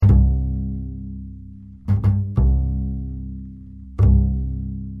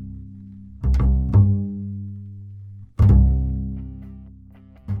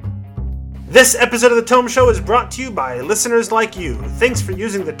This episode of The Tome Show is brought to you by listeners like you. Thanks for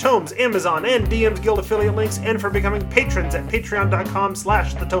using the Tomes, Amazon, and DM's Guild affiliate links, and for becoming patrons at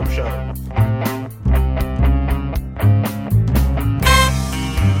patreon.com/The Tome Show.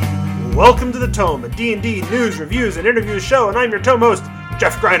 Welcome to The Tome, a D&D news, reviews, and interviews show, and I'm your Tome host,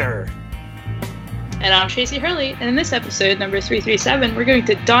 Jeff Greiner. And I'm Tracy Hurley, and in this episode, number 337, we're going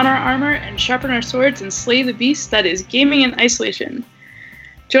to don our armor and sharpen our swords and slay the beast that is gaming in isolation.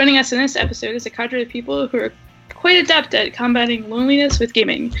 Joining us in this episode is a cadre of people who are quite adept at combating loneliness with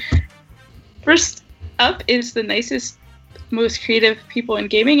gaming. First up is the nicest, most creative people in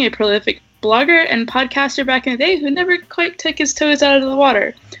gaming, a prolific blogger and podcaster back in the day who never quite took his toes out of the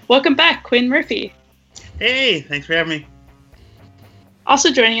water. Welcome back, Quinn Murphy. Hey, thanks for having me.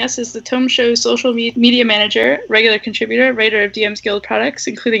 Also joining us is the Tome Show social media manager, regular contributor, writer of DM's Guild products,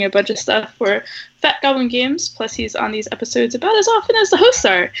 including a bunch of stuff for Fat Goblin Games, plus he's on these episodes about as often as the hosts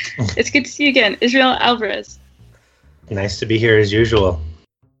are. It's good to see you again, Israel Alvarez. Nice to be here as usual.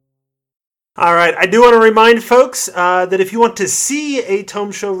 All right, I do want to remind folks that if you want to see a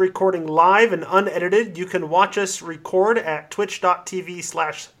Tome Show recording live and unedited, you can watch us record at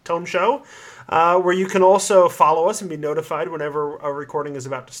twitch.tv/Tome Show. Where you can also follow us and be notified whenever a recording is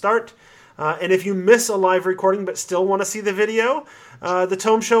about to start. And if you miss a live recording but still want to see the video, the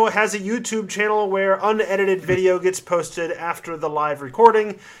Tome Show has a YouTube channel where unedited video gets posted after the live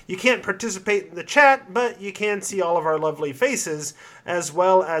recording. You can't participate in the chat, but you can see all of our lovely faces, as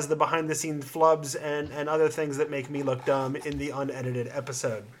well as the behind-the-scenes flubs and other things that make me look dumb in the unedited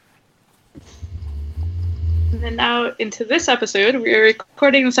episode. And then now into this episode. We're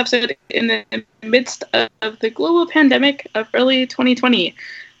recording this episode in the midst of the global pandemic of early 2020.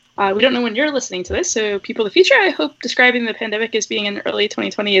 We don't know when you're listening to this, so people in the future, I hope describing the pandemic as being in early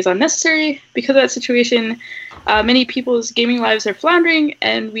 2020 is unnecessary. Because of that situation, many people's gaming lives are floundering,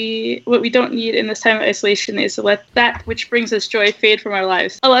 and what we don't need in this time of isolation is to let that which brings us joy fade from our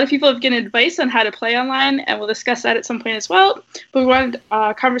lives. A lot of people have given advice on how to play online, and we'll discuss that at some point as well. But we wanted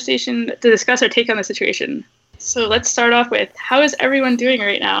a conversation to discuss our take on the situation. So let's start off with, how is everyone doing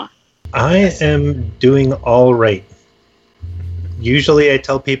right now? I am doing all right. Usually I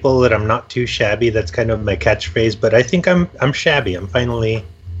tell people that I'm not too shabby. That's kind of my catchphrase, but I think I'm shabby. I'm finally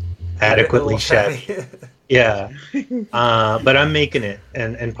adequately shabby. Yeah. But I'm making it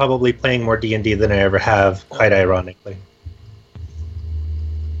and probably playing more D&D than I ever have, quite ironically.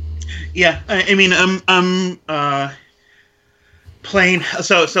 Yeah, I mean, I'm playing.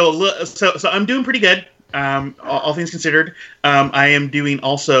 So I'm doing pretty good. All things considered, I am doing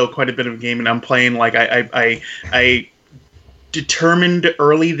also quite a bit of gaming. I'm playing like I determined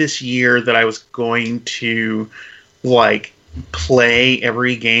early this year that I was going to like play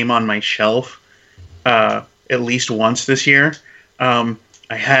every game on my shelf at least once this year. I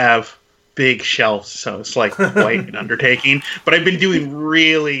have big shelves, so it's like quite an undertaking. But I've been doing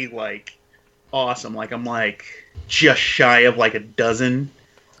really like awesome. Like I'm like just shy of like a dozen.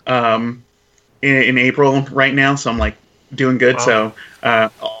 In April right now, so I'm like doing good. Wow.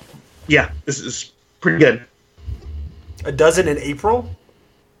 So, yeah, this is pretty good. A dozen in April?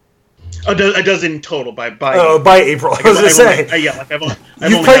 A dozen total by April. Like, I was gonna say. I've only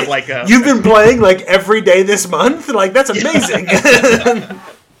had like you've been playing like every day this month. Like that's amazing.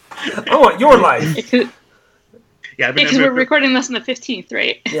 I want your life. Yeah, because we're recording this on the 15th,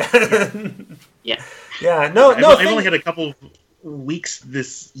 right? Yeah. Yeah. No. I've only had a couple weeks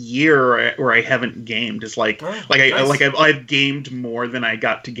this year where I haven't gamed. It's like nice. I've gamed more than I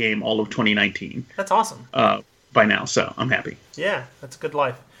got to game all of 2019. That's awesome. By now, so I'm happy. Yeah, that's a good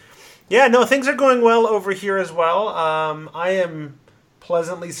life. Yeah, no, things are going well over here as well. I am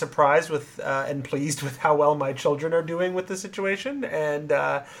pleasantly surprised with and pleased with how well my children are doing with the situation, and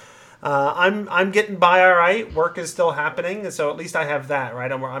I'm getting by all right. Work is still happening, so at least I have that,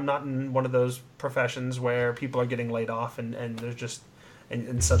 right? I'm not in one of those professions where people are getting laid off and there's just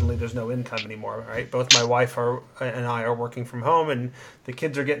and suddenly there's no income anymore, right? Both my wife and I are working from home, and the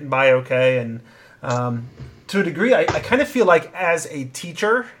kids are getting by okay. And to a degree, I kind of feel like as a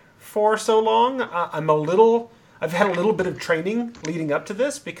teacher for so long, I've had a little bit of training leading up to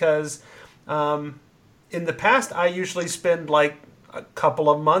this because in the past I usually spend like a couple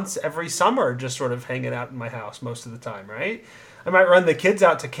of months every summer just sort of hanging out in my house most of the time, right? I might run the kids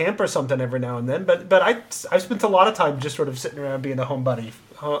out to camp or something every now and then, but I've spent a lot of time just sort of sitting around being a homebody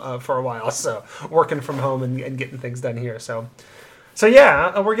for a while, so working from home and getting things done here. So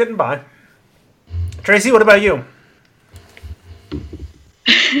yeah, we're getting by. Tracy, what about you?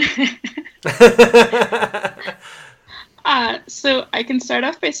 So I can start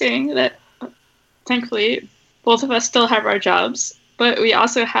off by saying that thankfully both of us still have our jobs, but we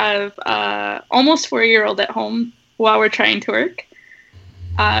also have almost 4-year-old at home while we're trying to work,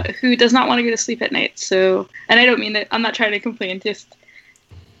 who does not want to go to sleep at night. So, and I don't mean that, I'm not trying to complain, just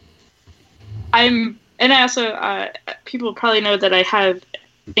and I also, people probably know that I have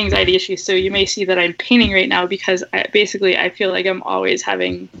anxiety issues, so you may see that I'm painting right now because I feel like I'm always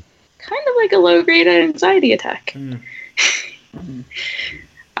having kind of like a low-grade anxiety attack.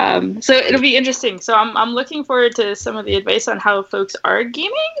 So it'll be interesting. So I'm looking forward to some of the advice on how folks are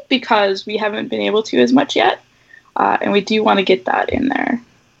gaming, because we haven't been able to as much yet, and we do want to get that in there.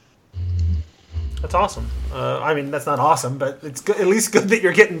 That's awesome. I mean, that's not awesome, but it's good, at least good that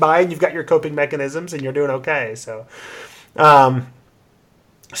you're getting by and you've got your coping mechanisms and you're doing okay. So,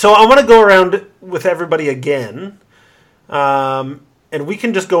 so I want to go around with everybody again, and we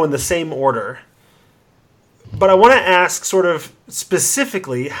can just go in the same order. But I want to ask sort of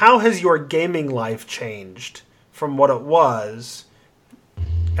specifically, how has your gaming life changed from what it was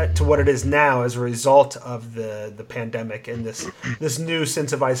to what it is now as a result of the pandemic and this new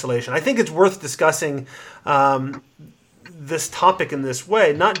sense of isolation? I think it's worth discussing this topic in this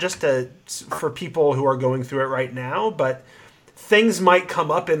way, not just for people who are going through it right now, but things might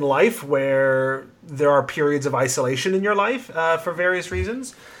come up in life where there are periods of isolation in your life for various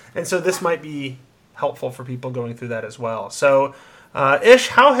reasons. And so this might be helpful for people going through that as well. So, Ish,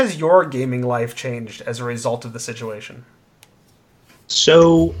 how has your gaming life changed as a result of the situation?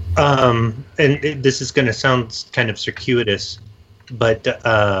 So, and this is going to sound kind of circuitous, but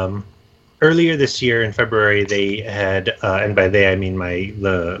earlier this year in February, they had, and by they I mean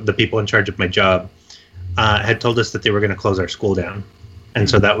the people in charge of my job, had told us that they were going to close our school down, and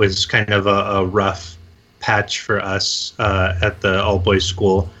so that was kind of a rough patch for us at the all boys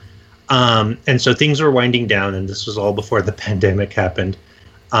school. And so things were winding down, and this was all before the pandemic happened.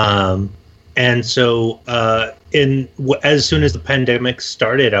 And so as soon as the pandemic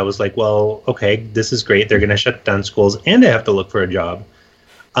started, I was like, well, okay, this is great. They're going to shut down schools, and I have to look for a job.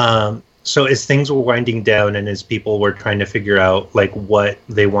 So as things were winding down and as people were trying to figure out like what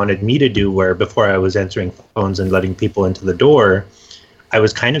they wanted me to do, where before I was answering phones and letting people into the door, I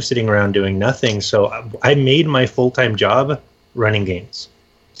was kind of sitting around doing nothing. So I made my full-time job running games.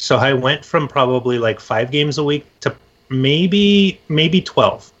 So I went from probably like 5 games a week to maybe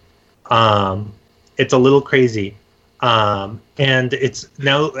 12. It's a little crazy. And it's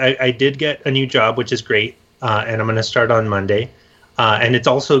now I did get a new job, which is great. And I'm going to start on Monday. And it's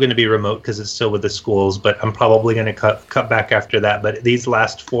also going to be remote because it's still with the schools, but I'm probably going to cut back after that. But these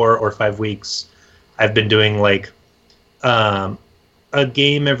last 4 or 5 weeks, I've been doing like a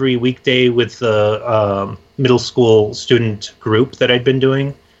game every weekday with the middle school student group that I'd been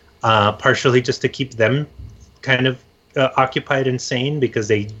doing. Partially just to keep them kind of occupied and sane, because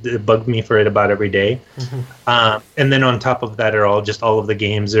they bugged me for it about every day. Mm-hmm. And then on top of that are all of the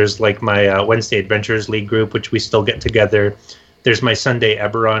games. There's like my Wednesday Adventures League group, which we still get together. There's my Sunday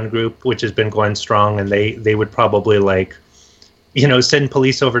Eberron group, which has been going strong, and they would probably like, send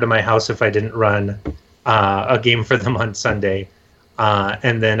police over to my house if I didn't run a game for them on Sunday.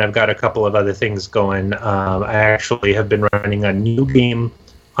 And then I've got a couple of other things going. I actually have been running a new game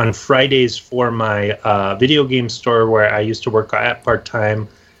on Fridays for my video game store where I used to work at part-time,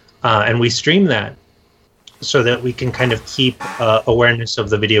 and we stream that so that we can kind of keep awareness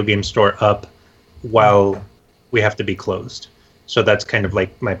of the video game store up while we have to be closed. So that's kind of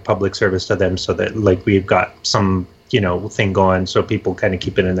like my public service to them, so that like we've got some, thing going, so people kind of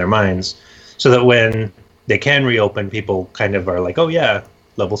keep it in their minds, so that when they can reopen, people kind of are like, oh yeah,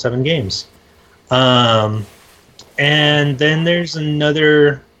 level 7 games. And then there's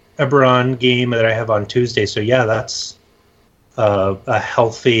another Eberron game that I have on Tuesday. So yeah, that's a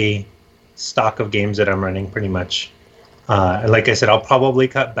healthy stock of games that I'm running pretty much. And like I said, I'll probably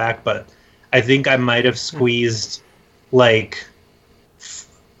cut back, but I think I might have squeezed like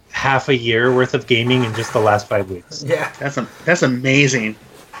half a year worth of gaming in just the last 5 weeks. Yeah, that's amazing.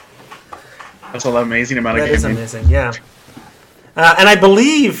 That's an amazing amount of gaming. That is amazing, yeah. And I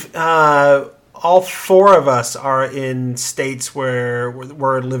believe all 4 of us are in states where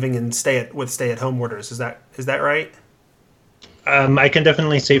we're living in stay-at-home orders. Is that right? I can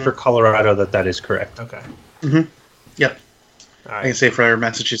definitely say for Colorado that is correct. Okay. Mm-hmm. Yep. All right. I can say for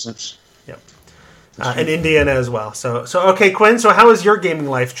Massachusetts. Yep. And Indiana as well. So okay, Quinn. So how has your gaming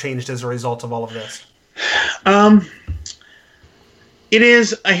life changed as a result of all of this? It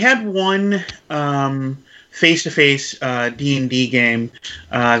is. I had one face-to-face D&D game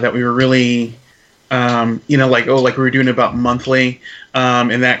that we were really, like we were doing about monthly,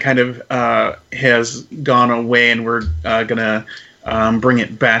 and that kind of has gone away, and we're gonna bring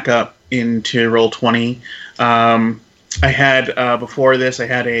it back up into Roll20. I had before this, I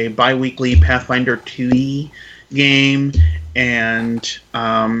had a bi-weekly Pathfinder 2e game, and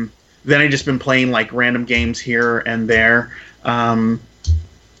then I just been playing like random games here and there, and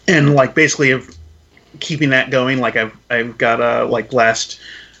like basically of keeping that going. Like I've got like last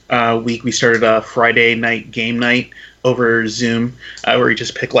week we started a Friday night game night over Zoom, where you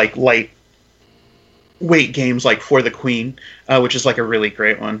just pick like lightweight games like For the Queen, which is like a really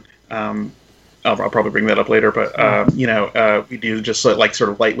great one. I'll probably bring that up later, but we do just like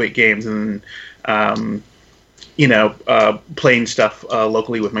sort of lightweight games, and playing stuff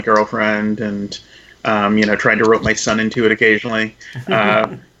locally with my girlfriend, and trying to rope my son into it occasionally.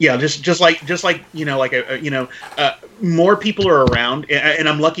 Just like more people are around, and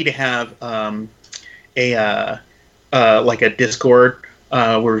I'm lucky to have like a Discord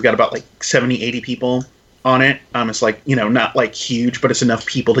where we've got about like 70, 80 people on it. It's like, not like huge, but it's enough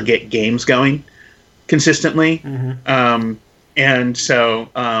people to get games going consistently. Mm-hmm. And so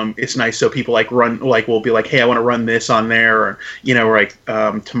it's nice. So people like will be like, hey, I want to run this on there, or like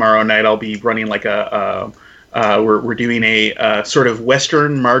tomorrow night I'll be running like we're doing a sort of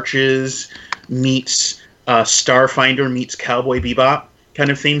Western Marches meets Starfinder meets Cowboy Bebop kind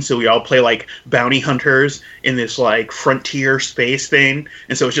of thing. So we all play like bounty hunters in this like frontier space thing,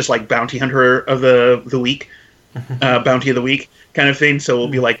 and so it's just like bounty hunter of the week, bounty of the week kind of thing. So we'll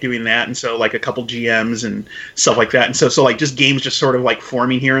be like doing that, and so like a couple GMs and stuff like that, and so like just games just sort of like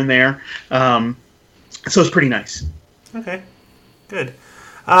forming here and there. So it's pretty nice. Okay, good.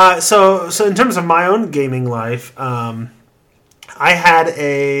 So in terms of my own gaming life, I have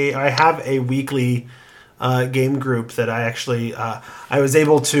a weekly game group that I actually I was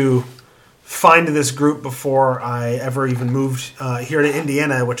able to find this group before I ever even moved here to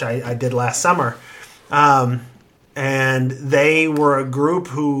Indiana, which I did last summer. And they were a group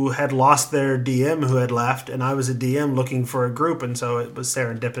who had lost their DM, who had left, and I was a DM looking for a group, and so it was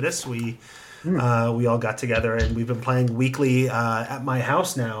serendipitous. We all got together, and we've been playing weekly at my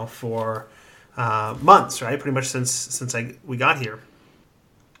house now for months, right? Pretty much since we got here.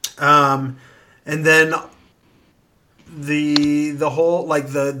 And then the whole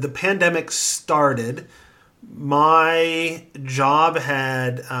the pandemic started. My job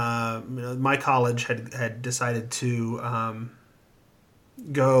had my college had decided to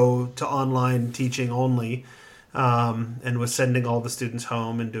go to online teaching only, and was sending all the students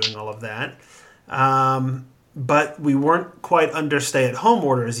home and doing all of that. But we weren't under stay-at-home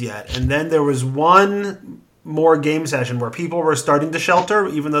orders yet. And then there was one more game session where people were starting to shelter,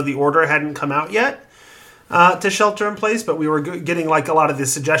 even though the order hadn't come out yet to shelter in place. But we were getting like a lot of the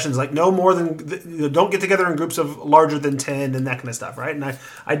suggestions, like no more than, don't get together in groups of larger than 10 and that kind of stuff, right? And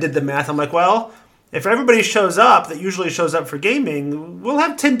I did the math. I'm like, well, if everybody shows up that usually shows up for gaming, we'll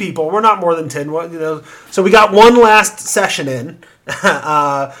have 10 people. We're not more than 10. So we got one last session in.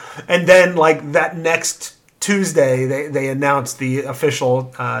 And then like that next Tuesday, they announced the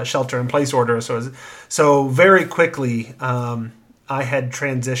official shelter-in-place order. So very quickly, I had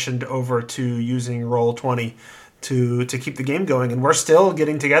transitioned over to using Roll20 to keep the game going, and we're still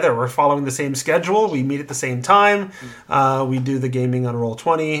getting together. We're following the same schedule. We meet at the same time. We do the gaming on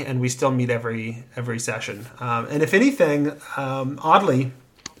Roll20, and we still meet every session. And if anything, oddly,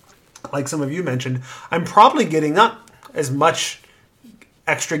 like some of you mentioned, I'm probably getting not as much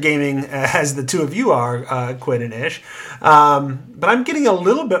extra gaming as the two of you are, Quinn and Ish. But I'm getting a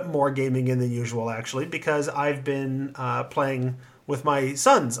little bit more gaming in than usual, actually, because I've been playing with my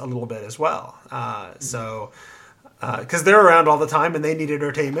sons a little bit as well. Because they're around all the time and they need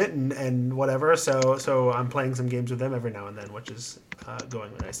entertainment and whatever. So I'm playing some games with them every now and then, which is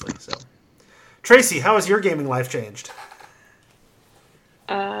going nicely. So, Tracy, how has your gaming life changed?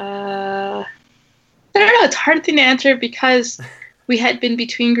 I don't know. It's a hard thing to answer because we had been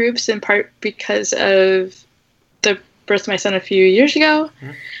between groups in part because of the birth of my son a few years ago.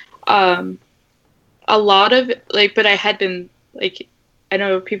 Mm-hmm. A lot of but I had been I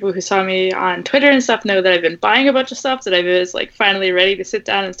know people who saw me on Twitter and stuff know that I've been buying a bunch of stuff that I was finally ready to sit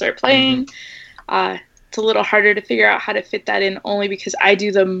down and start playing. Mm-hmm. It's a little harder to figure out how to fit that in only because I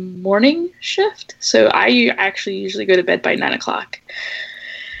do the morning shift. So I actually usually go to bed by 9:00.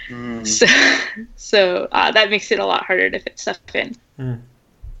 So that makes it a lot harder to fit stuff in.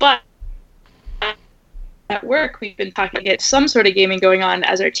 But at work, we've been talking to get some sort of gaming going on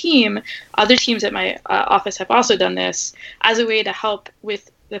as our team. Other teams at my office have also done this as a way to help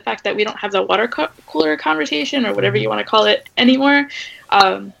with the fact that we don't have the water cooler conversation or whatever you want to call it anymore.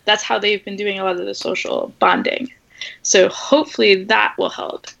 That's how they've been doing a lot of the social bonding. So hopefully that will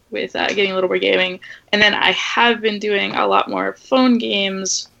help with getting a little more gaming. And then I have been doing a lot more phone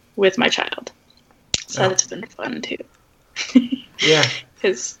games with my child. So that's been fun too. Yeah.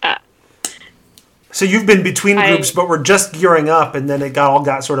 Because So you've been between groups, but we're just gearing up, and then it all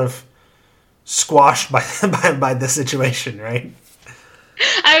got sort of squashed by the situation, right?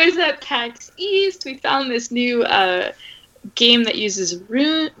 I was at PAX East. We found this new game that uses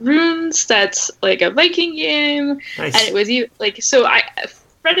runes. That's like a Viking game, Nice. and it was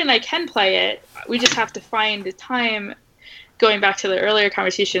Fred and I can play it. We just have to find the time. Going back to the earlier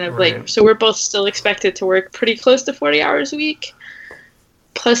conversation of Right. so we're both still expected to work pretty close to 40 hours a week,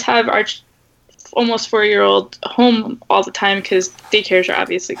 plus have our almost 4-year-old home all the time because daycares are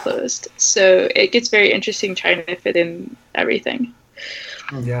obviously closed. So it gets very interesting trying to fit in everything.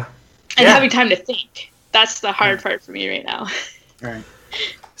 Yeah. And Yeah. having time to think. That's the hard part for me right now. Right.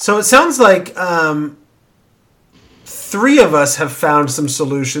 So it sounds like 3 of us have found some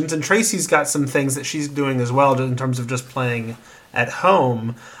solutions, and Tracy's got some things that she's doing as well in terms of just playing at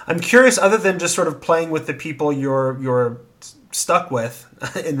home. I'm curious, other than just sort of playing with the people you're stuck with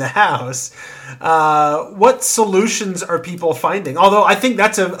in the house, what solutions are people finding? Although I think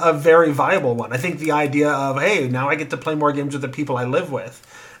that's a very viable one. I think the idea of, hey, now I get to play more games with the people I live with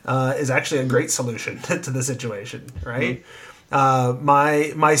is actually a great solution to the situation, right?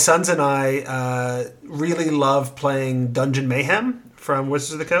 My sons and I really love playing Dungeon Mayhem from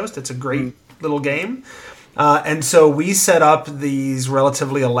Wizards of the Coast. It's a great little game. And so we set up these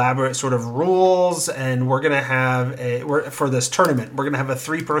relatively elaborate sort of rules, and we're going to have for this tournament, we're going to have a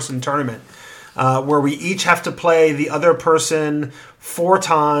 3-person tournament where we each have to play the other person 4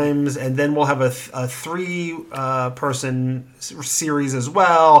 times, and then we'll have a 3-person series as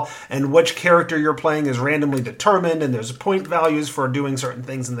well. And which character you're playing is randomly determined, and there's point values for doing certain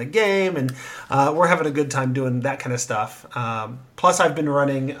things in the game, and we're having a good time doing that kind of stuff. Plus, I've been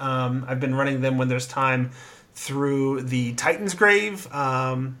running them when there's time through the Titan's Grave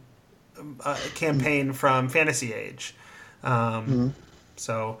campaign from Fantasy Age.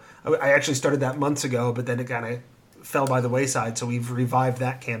 So I actually started that months ago, but then it kind of fell by the wayside. So we've revived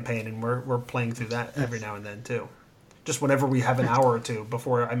that campaign, and we're playing through that every now and then too. Just whenever we have an hour or two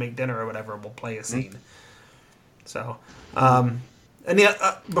before I make dinner or whatever, we'll play a scene. So,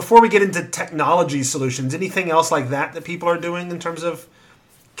 before we get into technology solutions, anything else like that people are doing in terms of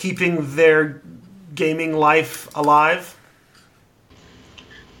keeping their gaming life alive?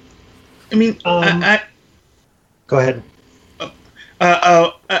 I mean, Go ahead.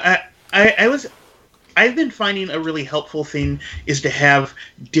 I've been finding a really helpful thing is to have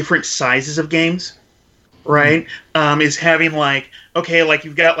different sizes of games, right? Is having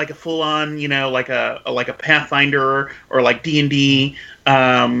you've got like a full on, like a Pathfinder or like D&D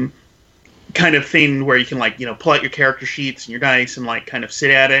kind of thing where you can pull out your character sheets and your dice and kind of sit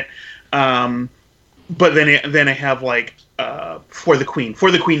at it. But then I have For the Queen.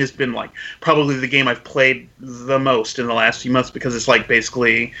 For the Queen has been probably the game I've played the most in the last few months because it's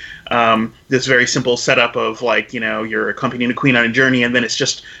basically this very simple setup of you're accompanying a queen on a journey, and then it's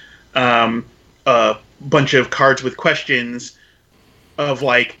just a bunch of cards with questions of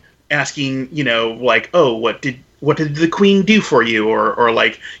asking oh, what did the queen do for you, or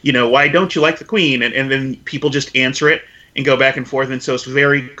why don't you like the queen, and then people just answer it and go back and forth, and so it's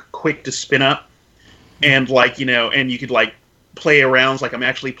very quick to spin up. And and you could play arounds. I'm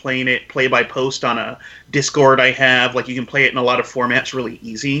actually playing it play by post on a Discord I have. You can play it in a lot of formats really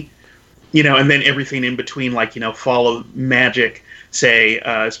easy. And then everything in between, Follow Magic, say,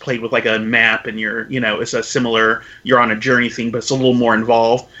 is played with a map, and it's a similar you're on a journey thing, but it's a little more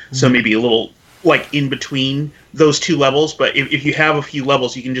involved. Mm-hmm. So maybe a little in between those 2 levels. But if you have a few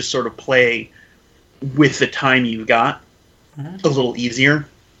levels, you can just sort of play with the time you've got a little easier.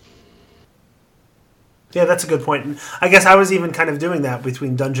 Yeah, that's a good point. And I guess I was even kind of doing that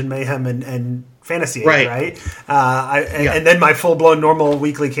between Dungeon Mayhem and Fantasy Age, right? And then my full-blown normal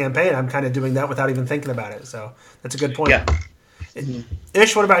weekly campaign, I'm kind of doing that without even thinking about it. So that's a good point. Yeah.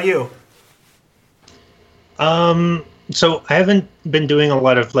 Ish, what about you? So I haven't been doing a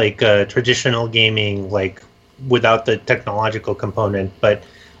lot of traditional gaming without the technological component, but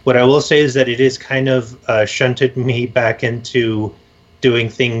what I will say is that it is kind of shunted me back into doing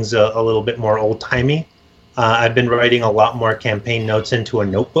things a little bit more old-timey. I've been writing a lot more campaign notes into a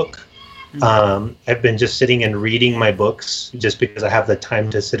notebook. I've been just sitting and reading my books just because I have the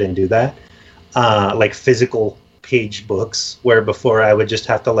time to sit and do that. Physical page books, where before I would just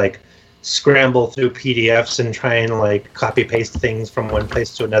have to scramble through PDFs and try and copy paste things from one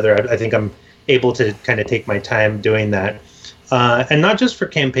place to another. I think I'm able to kind of take my time doing that. And not just for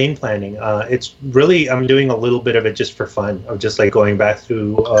campaign planning. It's really, I'm doing a little bit of it just for fun, of just going back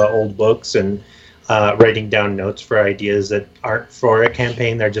through old books and writing down notes for ideas that aren't for a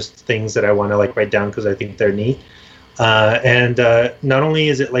campaign. They're just things that I want to write down because I think they're neat. And not only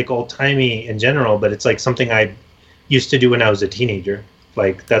is it like old-timey in general, but it's like something I used to do when I was a teenager.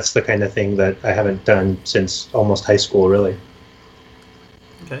 Like, that's the kind of thing that I haven't done since almost high school, really.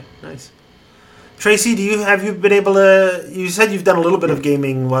 Okay, nice. Tracy, have you been able to? You said you've done a little bit of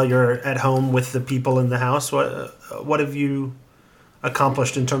gaming while you're at home with the people in the house. What have you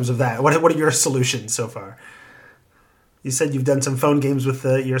accomplished in terms of that? What are your solutions so far? You said you've done some phone games with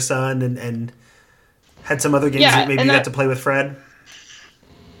your son and had some other games that maybe you got to play with Fred.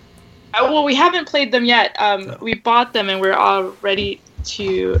 Well, we haven't played them yet. We bought them and we're all ready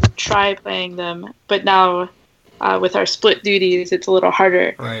to try playing them, but now. With our split duties, it's a little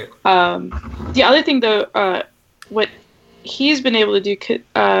harder. Right. The other thing, though, what he's been able to do,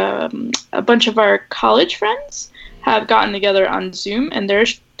 a bunch of our college friends have gotten together on Zoom, and they're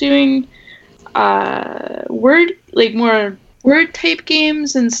doing more word type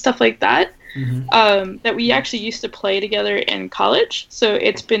games and stuff like that. Mm-hmm. That we actually used to play together in college. So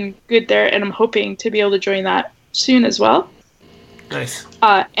it's been good there, and I'm hoping to be able to join that soon as well. Nice.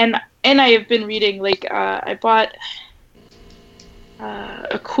 And I have been reading, I bought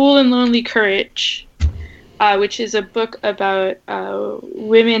A Cool and Lonely Courage, which is a book about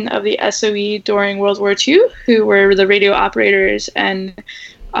women of the SOE during World War II who were the radio operators and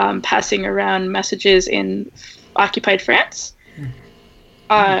passing around messages in occupied France.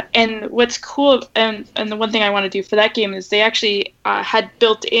 And what's cool, and the one thing I want to do for that game is they actually had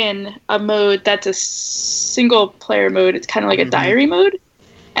built in a mode that's a single player mode. It's kind of like a diary mode.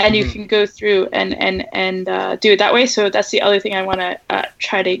 And you can go through and do it that way. So that's the other thing I want to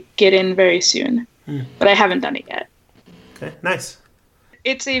try to get in very soon. But I haven't done it yet. Okay, nice.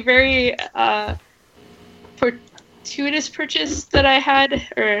 It's a very fortuitous purchase that I had,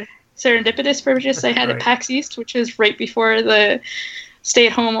 or serendipitous purchase I had at PAX East, which is right before the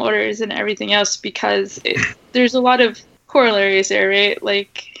stay-at-home orders and everything else, because there's a lot of corollaries there, right?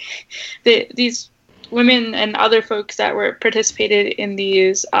 Like these women and other folks that were participated in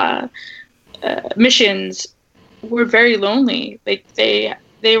these missions were very lonely. Like they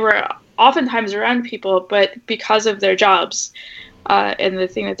were oftentimes around people, but because of their jobs and the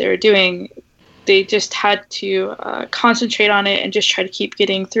thing that they were doing, they just had to concentrate on it and just try to keep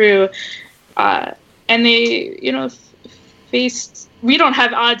getting through. And they, faced. We don't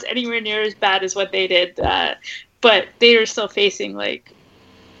have odds anywhere near as bad as what they did, but they were still facing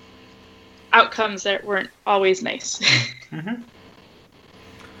outcomes that weren't always nice. Mm-hmm.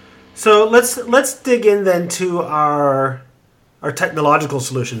 So let's dig in then to our technological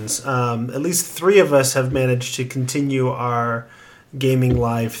solutions. At least 3 of us have managed to continue our gaming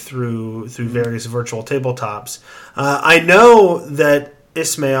live through various virtual tabletops. I know that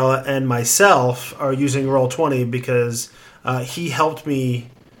Ismail and myself are using Roll20 because he helped me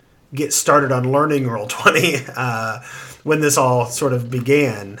get started on learning Roll20 when this all sort of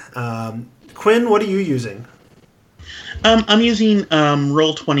began. Quinn, what are you using? I'm using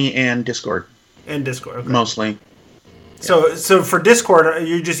Roll20 and Discord. And Discord, okay. Mostly. So for Discord, are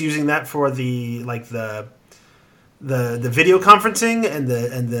you just using that for the video conferencing and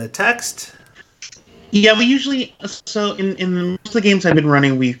the text? Yeah, we usually in most of the games I've been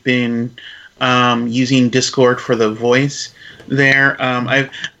running, we've been using Discord for the voice there.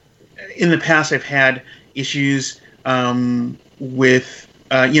 In the past I've had issues with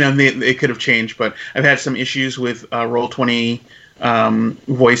it could have changed, but I've had some issues with Roll20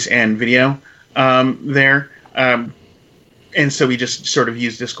 voice and video there. And so we just sort of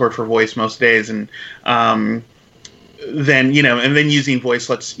use Discord for voice most days, and then using voice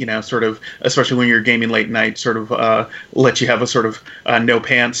lets sort of, especially when you're gaming late night, sort of let you have a sort of no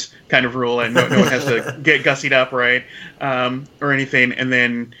pants kind of rule, and no one has to get gussied up, right, or anything. And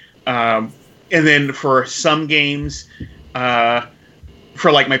then for some games,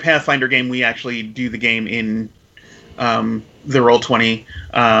 for like my Pathfinder game, we actually do the game in the Roll20.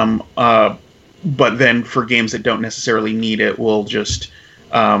 But then for games that don't necessarily need it, we'll just,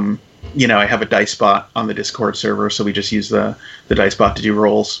 I have a dice bot on the Discord server, so we just use the dice bot to do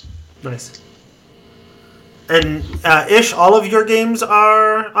rolls. Nice. And Ish, all of your games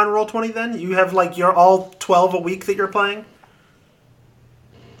are on Roll20 then? You have you're all 12 a week that you're playing?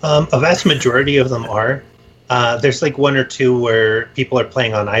 A vast majority of them are. There's 1 or 2 where people are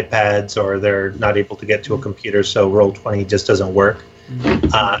playing on iPads or they're not able to get to a computer, so Roll20 just doesn't work.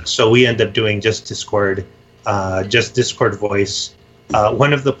 So we end up doing just Discord voice.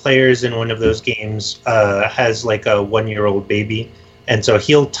 One of the players in one of those games has a 1-year-old baby, and so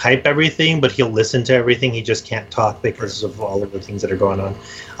he'll type everything, but he'll listen to everything. He just can't talk because of all of the things that are going on.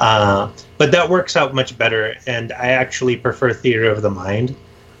 But that works out much better, and I actually prefer Theater of the Mind.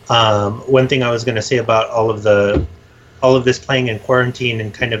 One thing I was going to say about all of the all of this playing in quarantine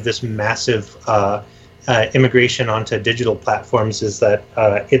and kind of this massive immigration onto digital platforms is that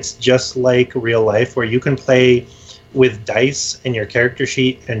it's just like real life, where you can play with dice and your character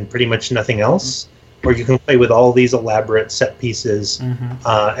sheet and pretty much nothing else, or you can play with all these elaborate set pieces.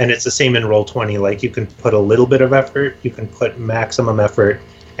 And it's the same in Roll20. Like, you can put a little bit of effort, you can put maximum effort,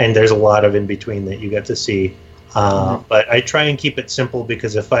 and there's a lot of in between that you get to see. But I try and keep it simple,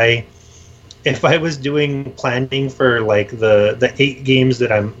 because if I was doing planning for like the 8 games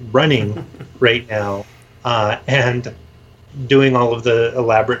that I'm running right now, and doing all of the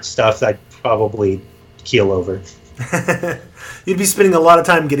elaborate stuff, I'd probably keel over. You'd be spending a lot of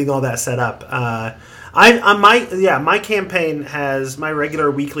time getting all that set up. My campaign my regular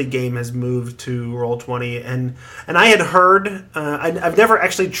weekly game has moved to Roll20, and I had heard, I've never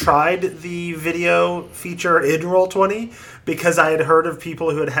actually tried the video feature in Roll20, because I had heard of people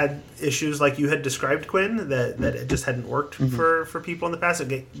who had issues like you had described, Quinn, that it just hadn't worked for people in the past.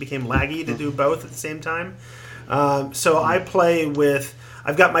 It became laggy to do both at the same time. So I play with,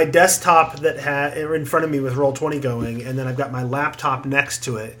 I've got my desktop that in front of me with Roll20 going, and then I've got my laptop next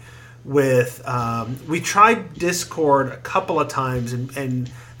to it with, we tried Discord a couple of times,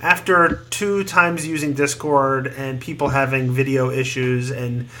 and after 2 times using Discord and people having video issues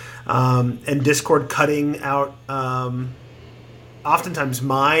and Discord cutting out oftentimes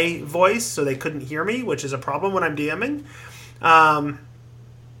my voice so they couldn't hear me, which is a problem when I'm DMing,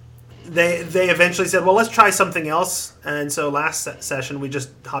 they eventually said, well, let's try something else. And so last session we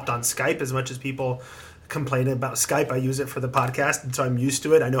just hopped on Skype. As much as people complain about Skype, I use it for the podcast, and so I'm used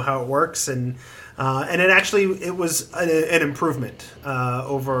to it. I know how it works, and it was an improvement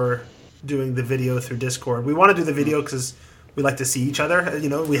over doing the video through Discord. We want to do the video because we like to see each other. You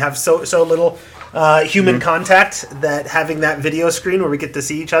know, we have so little human contact that having that video screen where we get to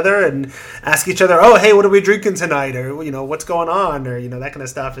see each other and ask each other, oh, hey, what are we drinking tonight? Or, you know, what's going on? Or, you know, that kind of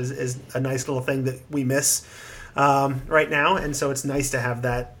stuff is a nice little thing that we miss right now. And so it's nice to have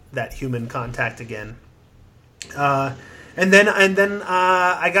that human contact again. And then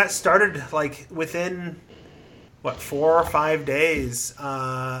I got started like within 4 or 5 days.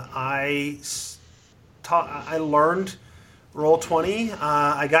 I learned Roll20.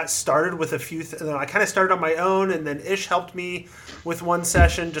 I got started with a few. I kind of started on my own, and then Ish helped me with one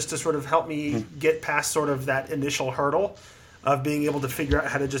session just to sort of help me get past sort of that initial hurdle of being able to figure out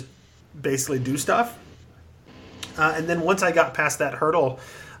how to just basically do stuff. And then once I got past that hurdle,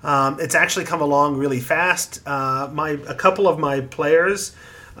 it's actually come along really fast. A couple of my players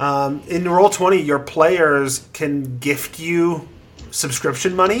in Roll20, your players can gift you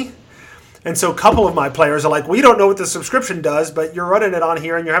subscription money. And so a couple of my players are like, well, you don't know what the subscription does, but you're running it on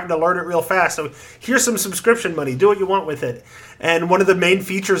here and you're having to learn it real fast. So here's some subscription money. Do what you want with it. And one of the main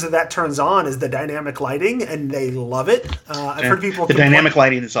features that turns on is the dynamic lighting, and they love it. I've heard people... The dynamic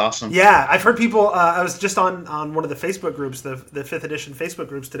lighting is awesome. Yeah, I've heard people... I was just on one of the Facebook groups, the 5th edition Facebook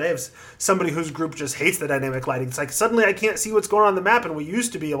groups today, of somebody whose group just hates the dynamic lighting. It's like, suddenly I can't see what's going on the map, and we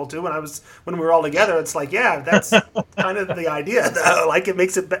used to be able to when we were all together. It's like, yeah, that's kind of the idea, though. Like, it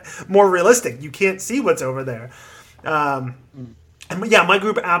makes it more realistic. You can't see what's over there. And yeah, my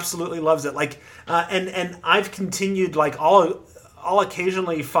group absolutely loves it. Like, and I've continued, like, I'll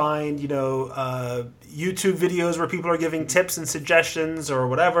occasionally find, YouTube videos where people are giving tips and suggestions or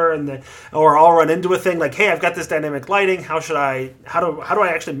whatever, or I'll run into a thing like, hey, I've got this dynamic lighting. How do I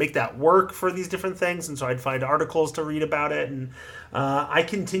actually make that work for these different things? And so I'd find articles to read about it, and I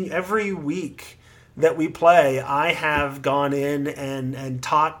continue every week that we play. I have gone in and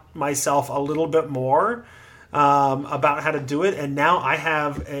taught myself a little bit more about how to do it, and now I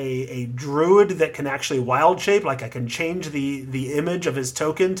have a druid that can actually wild shape. Like, I can change the image of his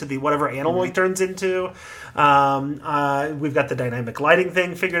token to the whatever animal he turns into. We've got the dynamic lighting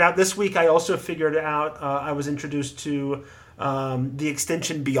thing figured out. This week I also figured out, I was introduced to the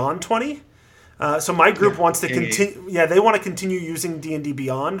extension Beyond 20. So my group wants to continue. Yeah, they want to continue using D&D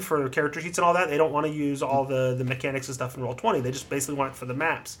Beyond for character sheets and all that. They don't want to use all the mechanics and stuff in Roll20. They just basically want it for the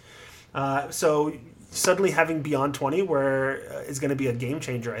maps. So suddenly having Beyond 20 is going to be a game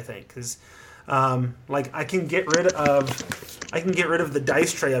changer, I think, because I can get rid of the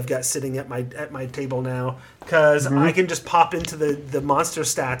dice tray I've got sitting at my table now, because I can just pop into the monster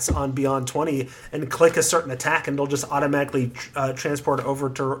stats on Beyond 20 and click a certain attack, and it'll just automatically transport over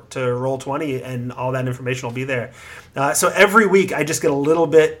to Roll20, and all that information will be there. So every week I just get a little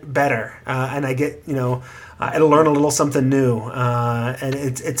bit better, and I get I learn a little something new, and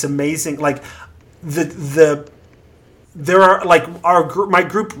it's amazing. Like there are my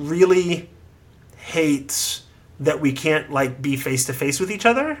group really hates that we can't be face to face with each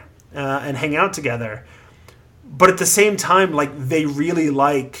other and hang out together. but at the same time, like, they really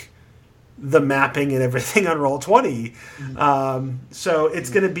like the mapping and everything on Roll20. So it's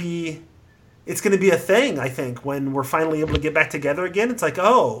going to be a thing, I think, when we're finally able to get back together again. It's like,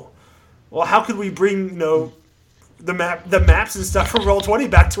 oh, well, how could we bring, the maps and stuff from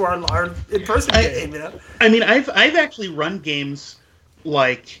Roll20 back to our in-person game, I mean, I've actually run games,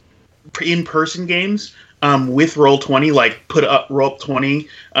 like, in-person games, with Roll20, like, put up Roll20,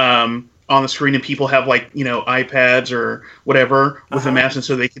 on the screen, and people have, like, iPads or whatever with the maps, and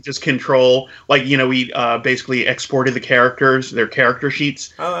so they could just control, like, we basically exported the characters, their character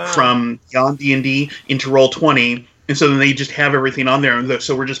sheets from Beyond D&D into Roll20, and so then they just have everything on there, and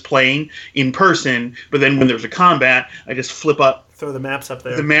so we're just playing in person, but then when there's a combat, I just flip up, throw the maps up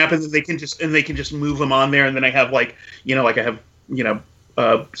there, the map, and then they can just move them on there, and then I have, like, I have,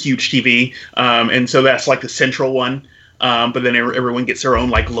 a huge TV, and so that's, like, the central one, but then everyone gets their own,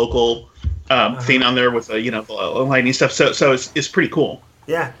 like, local thing on there with lighting stuff. So it's pretty cool.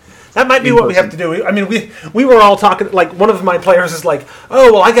 Yeah, that might be what we have to do. I mean, we were all talking. Like, one of my players is like,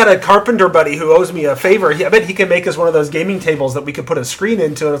 "Oh, well, I got a carpenter buddy who owes me a favor. I bet he can make us one of those gaming tables that we could put a screen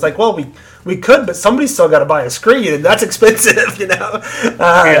into." And it's like, well, we could, but somebody's still got to buy a screen, and that's expensive,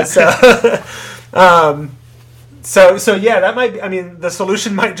 So yeah, that might be, I mean, the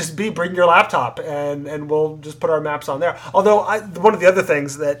solution might just be bring your laptop and we'll just put our maps on there. Although one of the other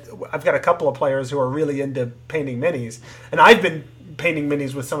things that I've got a couple of players who are really into painting minis, and I've been painting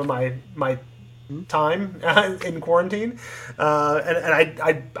minis with some of my time in quarantine, and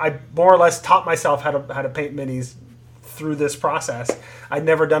I more or less taught myself how to paint minis through this process. I'd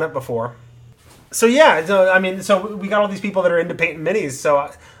never done it before. So yeah, so we got all these people that are into painting minis.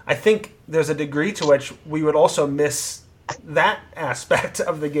 So I think there's a degree to which we would also miss that aspect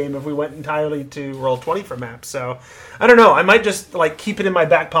of the game if we went entirely to Roll20 for maps. So I don't know. I might just, like, keep it in my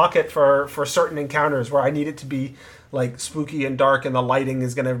back pocket for certain encounters where I need it to be, like, spooky and dark and the lighting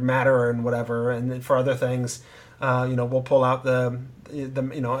is going to matter and whatever. And then for other things, we'll pull out the you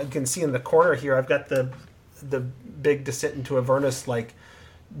can see in the corner here, I've got the big Descent into Avernus, like,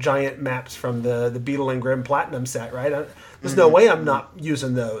 giant maps from the Beetle and Grimm Platinum set, right? There's no way I'm not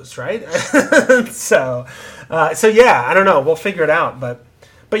using those, right? So yeah, I don't know. We'll figure it out, but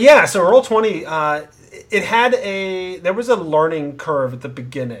yeah. So Roll20, there was a learning curve at the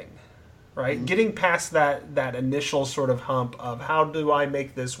beginning, right? Getting past that initial sort of hump of how do I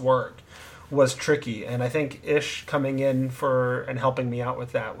make this work was tricky, and I think Ish coming in and helping me out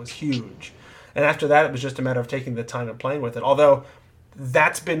with that was huge. And after that, it was just a matter of taking the time and playing with it. Although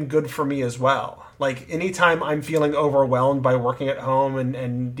that's been good for me as well. Like, anytime I'm feeling overwhelmed by working at home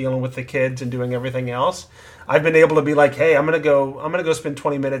and dealing with the kids and doing everything else, I've been able to be like, hey, I'm gonna go spend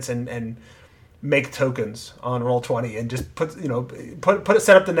 20 minutes and make tokens on Roll20 and just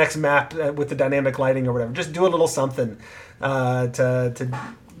set up the next map with the dynamic lighting or whatever. Just do a little something to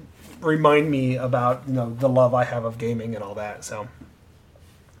remind me about the love I have of gaming and all that. So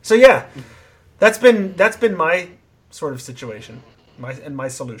yeah, that's been my sort of situation. My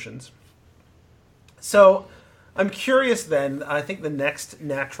solutions. So I'm curious then, I think the next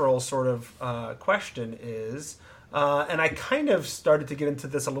natural sort of question is, and I kind of started to get into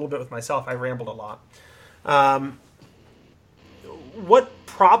this a little bit with myself, I rambled a lot. What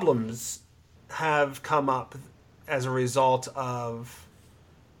problems have come up as a result of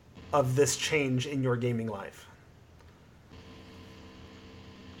this change in your gaming life?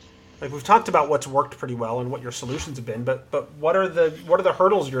 Like, we've talked about what's worked pretty well and what your solutions have been, but what are the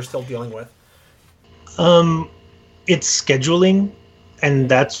hurdles you're still dealing with? It's scheduling, and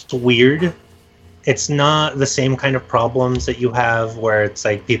that's weird. It's not the same kind of problems that you have where it's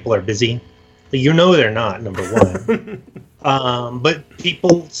like people are busy. They're not, number one. But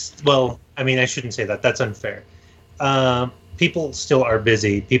people, well, I mean, I shouldn't say that. That's unfair. People still are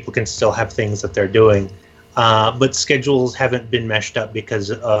busy. People can still have things that they're doing. But schedules haven't been meshed up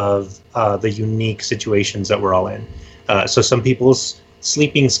because of the unique situations that we're all in. So some people's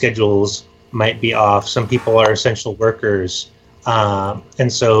sleeping schedules might be off. Some people are essential workers. And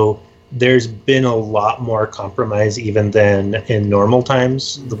so there's been a lot more compromise even than in normal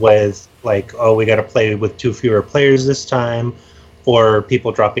times with, like, oh, we got to play with 2 fewer players this time, or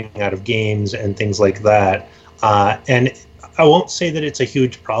people dropping out of games and things like that. And I won't say that it's a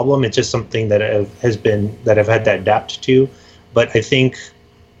huge problem. It's just something that I've had to adapt to. But I think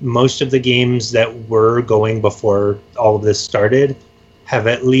most of the games that were going before all of this started have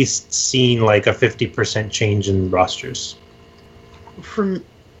at least seen like a 50% change in rosters. For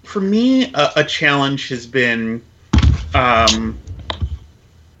me, a challenge has been kind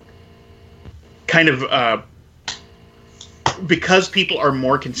of because people are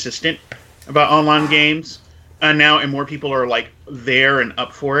more consistent about online games. now, and more people are like there and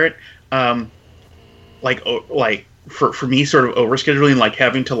up for it. Like for me, sort of overscheduling, like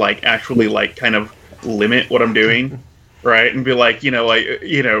having to like actually like kind of limit what I'm doing, right? And be like, there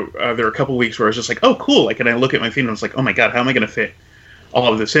are a couple weeks where I was just like, oh, cool. Like, and I look at my feed and I was like, oh my God, how am I going to fit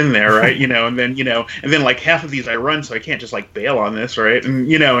all of this in there, right? And then like half of these I run, so I can't just like bail on this, right?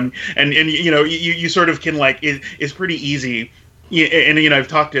 And you sort of can like, it's pretty easy. And I've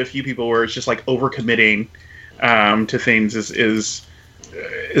talked to a few people where it's just like overcommitting to things is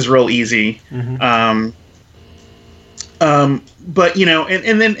real easy. Mm-hmm. But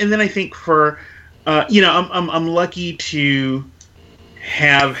and then I think for I'm lucky to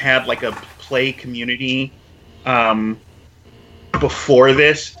have had like a play community before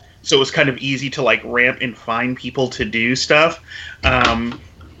this, so it was kind of easy to like ramp and find people to do stuff.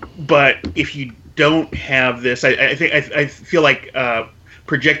 But if you don't have this, I feel like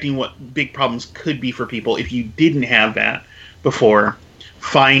projecting what big problems could be for people if you didn't have that before.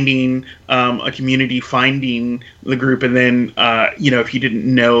 Finding a community, finding the group, and then if you didn't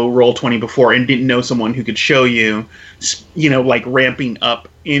know Roll20 before and didn't know someone who could show you, like ramping up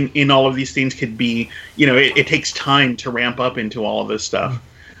in all of these things could be, it takes time to ramp up into all of this stuff.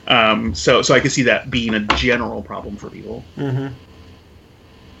 So I could see that being a general problem for people. Mm-hmm.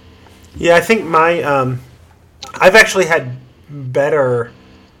 Yeah, I think I've actually had better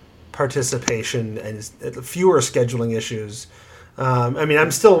participation and fewer scheduling issues.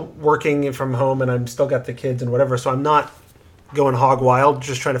 I'm still working from home and I'm still got the kids and whatever, so I'm not going hog wild,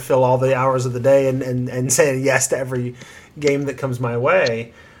 just trying to fill all the hours of the day and saying yes to every game that comes my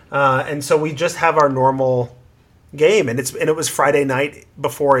way. And so we just have our normal game, and it was Friday night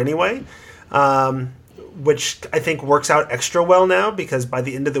before anyway, which I think works out extra well now because by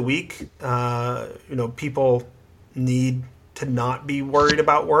the end of the week, people need to not be worried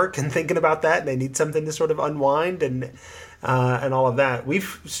about work and thinking about that, and they need something to sort of unwind and all of that.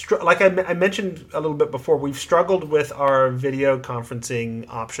 We've like I mentioned a little bit before, we've struggled with our video conferencing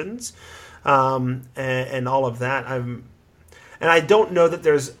options and all of that. And I don't know that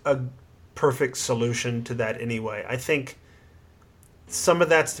there's a perfect solution to that anyway. I think some of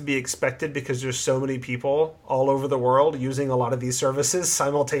that's to be expected because there's so many people all over the world using a lot of these services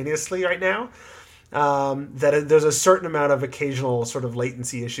simultaneously right now. That there's a certain amount of occasional sort of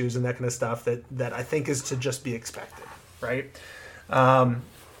latency issues and that kind of stuff that I think is to just be expected, right?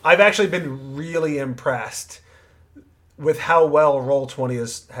 I've actually been really impressed with how well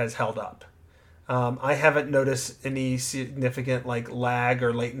Roll20 has held up. I haven't noticed any significant like lag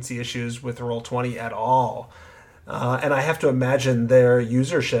or latency issues with Roll20 at all. And I have to imagine their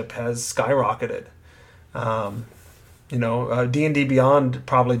usership has skyrocketed. D&D Beyond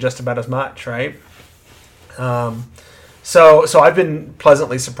probably just about as much, right? So I've been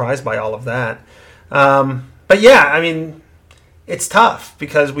pleasantly surprised by all of that. But yeah, it's tough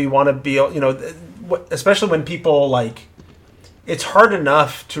because we want to be, especially when people like, it's hard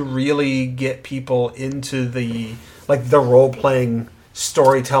enough to really get people into the role-playing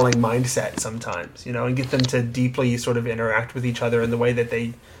storytelling mindset sometimes, and get them to deeply sort of interact with each other in the way that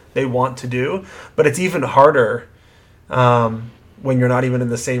they want to do. But it's even harder when you're not even in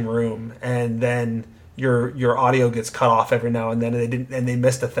the same room, and then your audio gets cut off every now and then, and they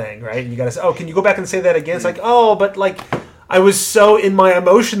missed a thing, right? And you got to say, "Oh, can you go back and say that again?" It's like, "Oh, but like I was so in my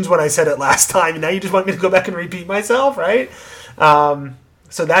emotions when I said it last time, and now you just want me to go back and repeat myself, right?"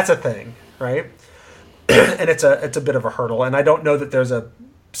 So that's a thing, right? And it's a bit of a hurdle, and I don't know that there's a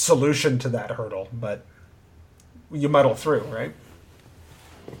solution to that hurdle, but you muddle through, right?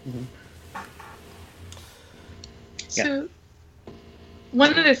 Mm-hmm. So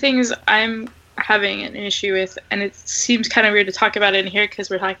one of the things I'm having an issue with, and it seems kind of weird to talk about it in here because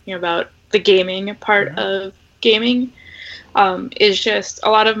we're talking about the gaming part of gaming, is just a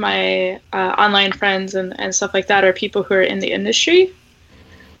lot of my online friends and stuff like that are people who are in the industry.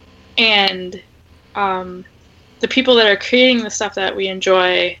 And the people that are creating the stuff that we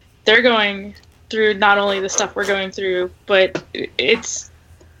enjoy, they're going through not only the stuff we're going through, but it's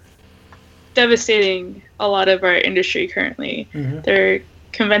devastating a lot of our industry currently. Mm-hmm. There are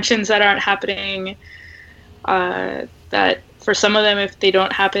conventions that aren't happening, that for some of them, if they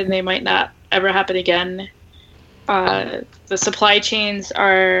don't happen, they might not ever happen again. The supply chains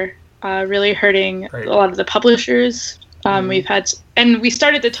are really hurting a lot of the publishers. We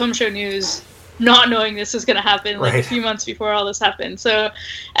started the Tome Show News not knowing this was going to happen a few months before all this happened. So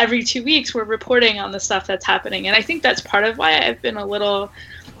every 2 weeks we're reporting on the stuff that's happening. And I think that's part of why I've been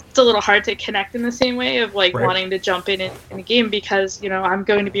it's a little hard to connect in the same way of wanting to jump in a game because, I'm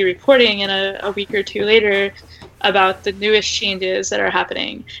going to be reporting and a week or two later about the newest changes that are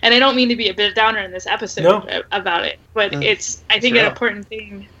happening. And I don't mean to be a bit downer in this episode about it, but it's, I think, an important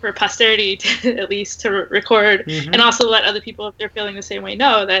thing for posterity to at least to record, and also let other people, if they're feeling the same way,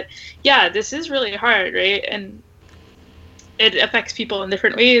 know that, yeah, this is really hard, right? And it affects people in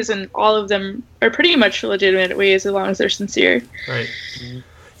different ways, and all of them are pretty much legitimate ways as long as they're sincere. Right.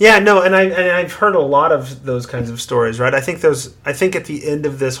 Yeah, no, and I've heard a lot of those kinds of stories, right? I think at the end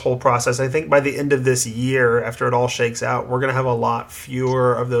of this whole process, I think by the end of this year, after it all shakes out, we're going to have a lot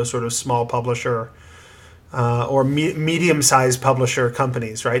fewer of those sort of small publisher or medium-sized publisher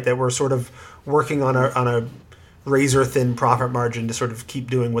companies, right? That we're sort of working on a razor-thin profit margin to sort of keep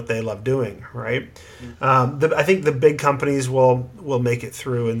doing what they love doing, right? I think the big companies will make it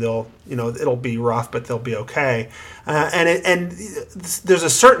through, and it'll be rough, but they'll be okay. And there's a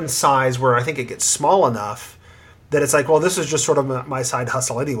certain size where I think it gets small enough that it's like, well, this is just sort of my side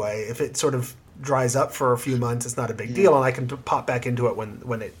hustle anyway. If it sort of dries up for a few months, it's not a big deal, and I can pop back into it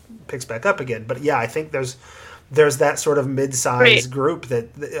when it picks back up again. But yeah, I think there's that sort of mid-sized group that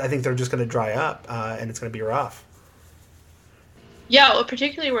I think they're just going to dry up, and it's going to be rough. Yeah, well,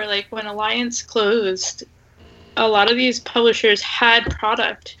 particularly where, like, when Alliance closed, a lot of these publishers had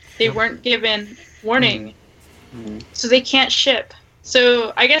product. They weren't given warning, so they can't ship.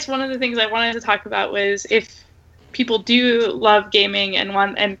 So I guess one of the things I wanted to talk about was, if people do love gaming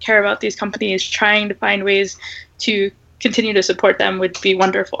and care about these companies, trying to find ways to continue to support them would be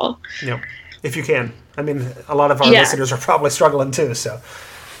wonderful. Yeah, if you can. I mean, a lot of our listeners are probably struggling too, so.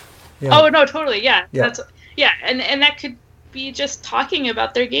 Yeah. Oh, no, totally, yeah. And that could be just talking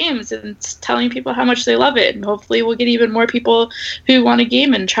about their games and telling people how much they love it, and hopefully we'll get even more people who want to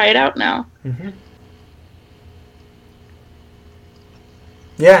game and try it out now.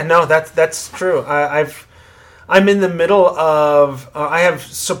 Yeah, no, that's true. I'm in the middle of I have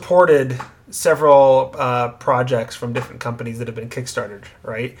supported several projects from different companies that have been kickstarted,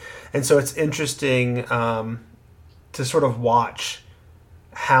 right? And so it's interesting to sort of watch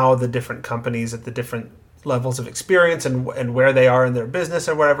how the different companies at the different levels of experience and where they are in their business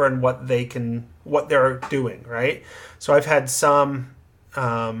or whatever, and what they're doing, right? So I've had some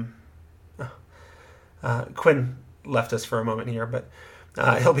Quinn left us for a moment here, but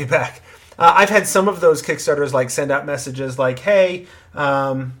he'll be back. I've had some of those Kickstarters like send out messages like, hey,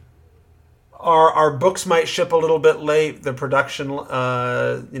 our books might ship a little bit late. The production,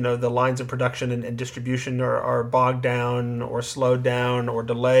 the lines of production and distribution are bogged down or slowed down or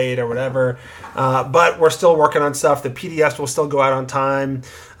delayed or whatever. But we're still working on stuff. The PDFs will still go out on time.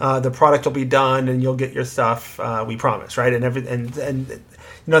 The product will be done, and you'll get your stuff. We promise, right? And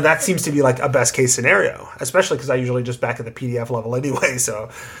that seems to be like a best case scenario, especially because I usually just back at the PDF level anyway. So,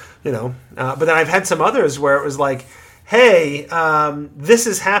 but then I've had some others where it was like, hey, this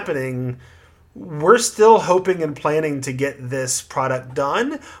is happening. We're still hoping and planning to get this product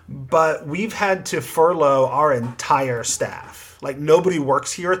done, but we've had to furlough our entire staff. Like, nobody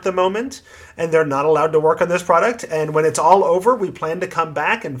works here at the moment, and they're not allowed to work on this product. And when it's all over, we plan to come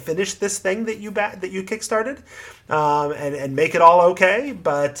back and finish this thing that you kickstarted, and make it all okay.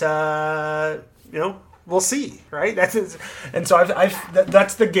 But we'll see, right? And so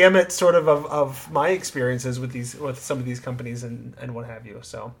that's the gamut sort of my experiences with some of these companies and what have you.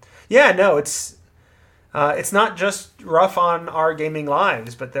 So yeah, no, it's not just rough on our gaming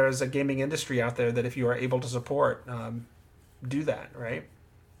lives, but there's a gaming industry out there that if you are able to support, do that, right?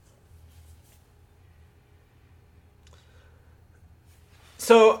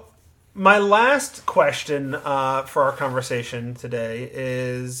 So my last question for our conversation today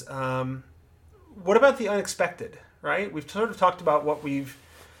is, what about the unexpected, right? We've sort of talked about what we've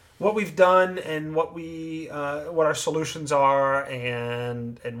done and what our solutions are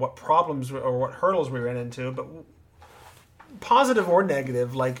and what problems or what hurdles we ran into, but positive or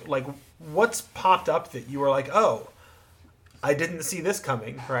negative, like what's popped up that you were like, oh, I didn't see this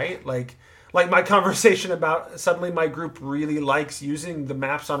coming, right? Like my conversation about suddenly my group really likes using the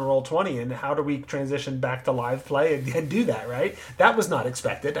maps on Roll20, and how do we transition back to live play and do that, right? That was not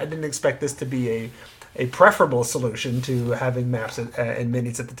expected. I didn't expect this to be a preferable solution to having maps and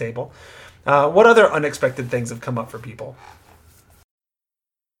minis at the table. What other unexpected things have come up for people?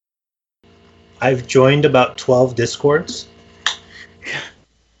 I've joined about 12 Discords.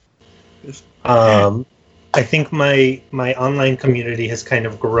 I think my online community has kind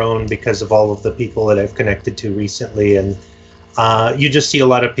of grown because of all of the people that I've connected to recently, and you just see a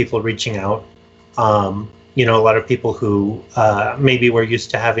lot of people reaching out. A lot of people who maybe were used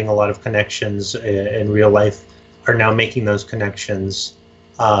to having a lot of connections in real life are now making those connections,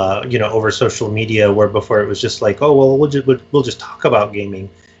 over social media, where before it was just like, oh, well, we'll just talk about gaming.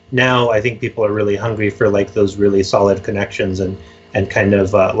 now I think people are really hungry for like those really solid connections and kind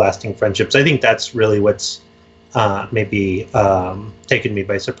of lasting friendships. I think that's really what's maybe taken me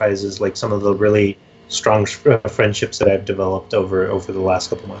by surprise, is like some of the really strong friendships that I've developed over the last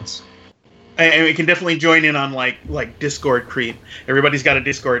couple months. And we can definitely join in on like Discord creep. Everybody's got a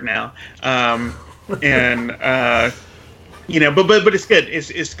Discord now, and but it's good.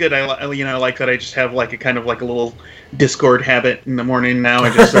 It's good. I like that. I just have like a kind of like a little Discord habit in the morning now. I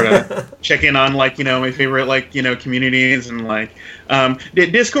just sort of check in on like my favorite communities, and like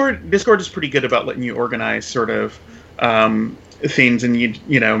Discord is pretty good about letting you organize sort of things, and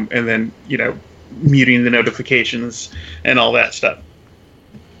and then muting the notifications and all that stuff.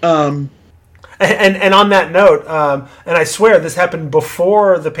 And on that note, and I swear this happened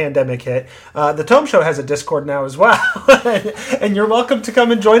before the pandemic hit, the Tome Show has a Discord now as well. And you're welcome to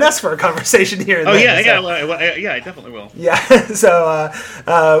come and join us for a conversation here. I definitely will. Yeah, so,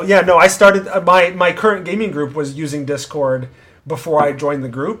 I started, my current gaming group was using Discord before I joined the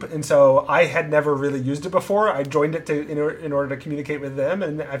group, and so I had never really used it before. I joined it in order to communicate with them,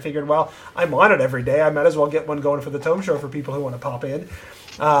 and I figured, well, I'm on it every day. I might as well get one going for the Tome Show for people who want to pop in.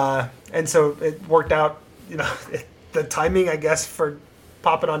 And so it worked out, the timing, I guess, for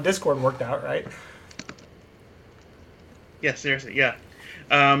popping on Discord worked out, right? Yeah, seriously, yeah.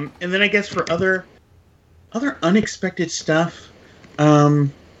 And then I guess for other unexpected stuff, I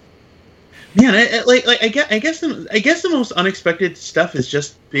guess the most unexpected stuff has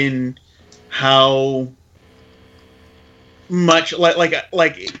just been how much like I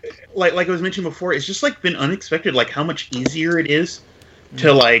was mentioning before, it's just like been unexpected, like how much easier it is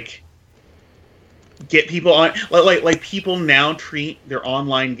to like get people on, like people now treat their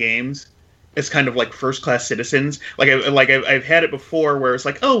online games as kind of like first class citizens. I've had it before where it's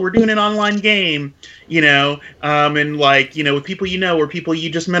like, oh, we're doing an online game, and like with people or people you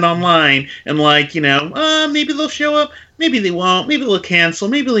just met online, and like maybe they'll show up, maybe they won't, maybe they'll cancel,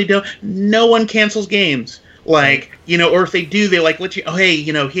 maybe they don't. No one cancels games. Like, or if they do, they like let you. Oh, hey,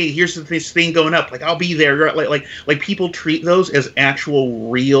 here's this thing going up. Like, I'll be there. Like people treat those as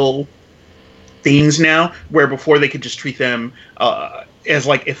actual real things now, where before they could just treat them as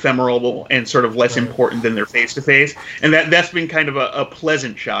like ephemeral and sort of less important than their face to face. And that's been kind of a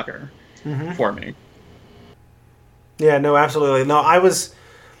pleasant shocker for me. Yeah, no, absolutely. No, I was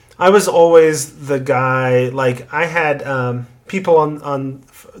always the guy. Like, I had people on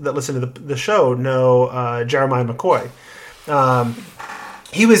that listen to the show know Jeremiah McCoy.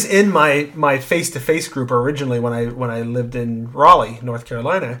 He was in my face-to-face group originally when I lived in Raleigh, North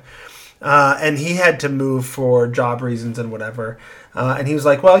Carolina, and he had to move for job reasons and whatever. And he was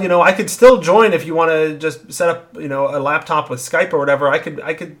like, well, I could still join if you want to just set up, a laptop with Skype or whatever. I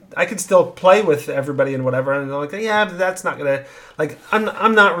could still play with everybody and whatever. And I'm like, yeah, but that's not gonna, like,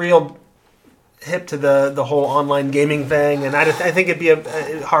 I'm not real hip to the whole online gaming thing, and I think it'd be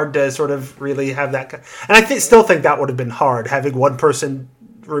hard to sort of really have that. And I still think that would have been hard, having one person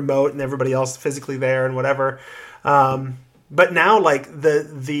remote and everybody else physically there and whatever. But now, like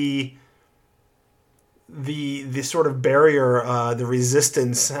the sort of barrier, the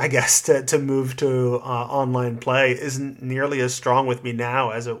resistance, I guess, to move to online play isn't nearly as strong with me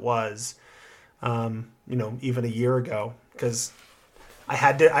now as it was, even a year ago, because I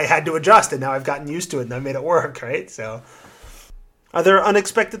had to adjust, and now I've gotten used to it, and I made it work, right? So, are there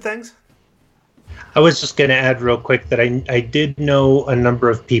unexpected things? I was just going to add real quick that I did know a number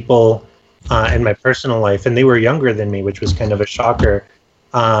of people in my personal life, and they were younger than me, which was kind of a shocker,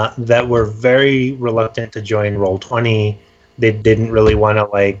 that were very reluctant to join Roll20. They didn't really want to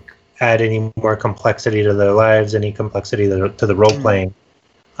like add any more complexity to their lives, any complexity to the role playing.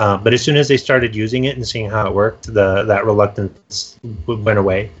 But as soon as they started using it and seeing how it worked, that reluctance went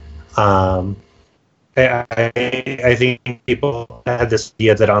away. I think people had this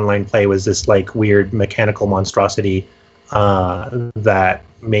idea that online play was this like weird mechanical monstrosity that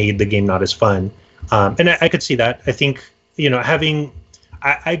made the game not as fun. And I could see that. I think,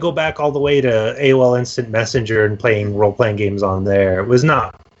 I go back all the way to AOL Instant Messenger and playing role-playing games on there. It was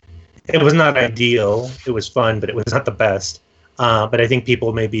not ideal. It was fun, but it was not the best. But I think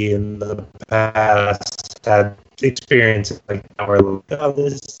people maybe in the past had experiences like that where, oh,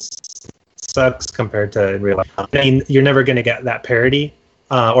 this sucks compared to in real life. I mean, you're never going to get that parity,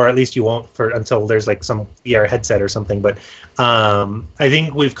 or at least you won't until there's like some VR headset or something. But I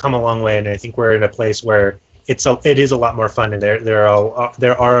think we've come a long way, and I think we're in a place where it is a lot more fun, and there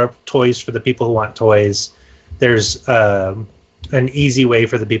are toys for the people who want toys. There's an easy way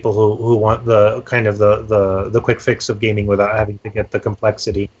for the people who want the kind of the quick fix of gaming without having to get the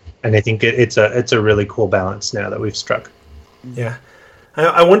complexity. And I think it's a really cool balance now that we've struck. Yeah.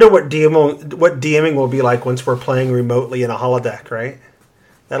 I wonder what DMing will be like once we're playing remotely in a holodeck, right?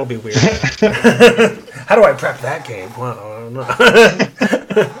 That'll be weird. How do I prep that game? Well, I don't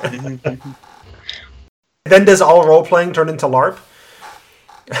know. Then does all role-playing turn into LARP?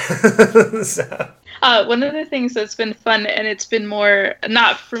 So. One of the things that's been fun, and it's been more,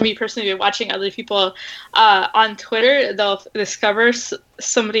 not for me personally, but watching other people on Twitter, they'll discover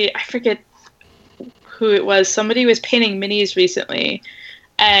somebody, I forget who it was, somebody was painting minis recently,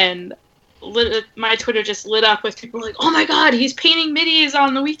 and my Twitter just lit up with people like, oh my god, he's painting minis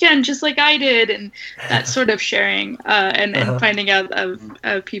on the weekend just like I did, and that sort of sharing and finding out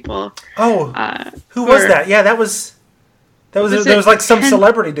of people. Oh, who was that? Yeah, there was like some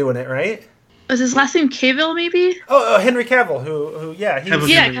celebrity doing it, right? Was his last name Cavill, maybe? Oh, Henry Cavill, who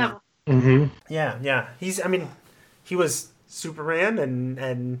Cavill. Mm-hmm. Yeah. He was Superman,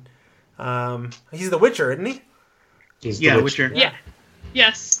 and he's the Witcher, isn't he? He's the Witcher. Yeah.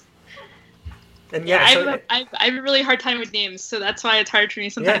 Yes. And I have a really hard time with names, so that's why it's hard for me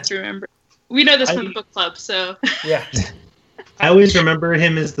sometimes to remember. We know this from the book club, so. Yeah. I always remember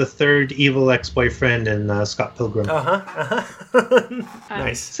him as the third evil ex-boyfriend in Scott Pilgrim.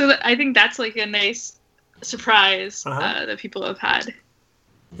 Nice. So I think that's like a nice surprise that people have had.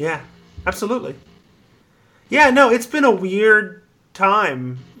 Yeah, absolutely. Yeah, no, it's been a weird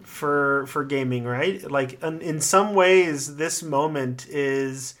time for gaming, right? Like, in some ways, this moment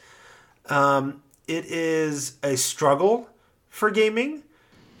is... it is a struggle for gaming,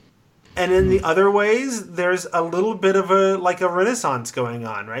 and in the other ways, there's a little bit of a renaissance going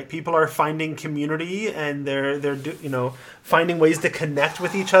on, right? People are finding community, and they're finding ways to connect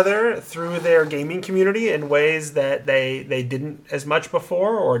with each other through their gaming community in ways that they didn't as much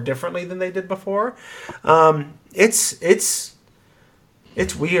before, or differently than they did before.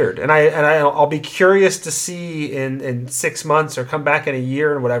 It's weird, and I'll be curious to see in 6 months or come back in a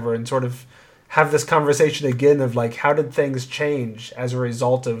year or whatever, and sort of have this conversation again of like, how did things change as a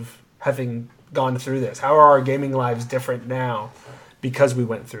result of having gone through this? How are our gaming lives different now because we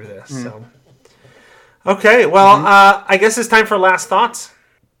went through this? So, okay, well, I guess it's time for last thoughts.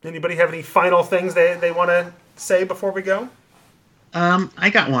 Anybody have any final things they want to say before we go? I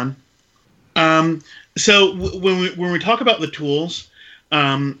got one. So when we talk about the tools.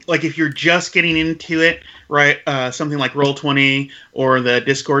 Like if you're just getting into it, right? Something like Roll20 or the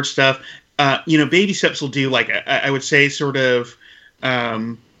Discord stuff, baby steps will do. Like I would say, sort of,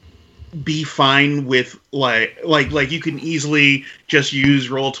 be fine with like you can easily just use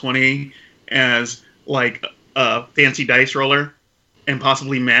Roll20 as like a fancy dice roller and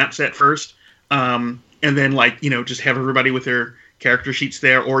possibly maps at first, and then just have everybody with their character sheets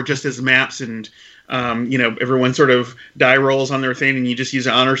there, or just as maps and. Everyone sort of die rolls on their thing, and you just use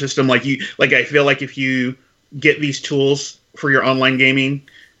an honor system. I feel like if you get these tools for your online gaming,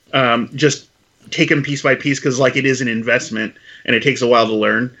 just take them piece by piece, because it is an investment and it takes a while to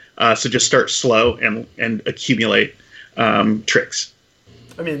learn. So just start slow and accumulate tricks.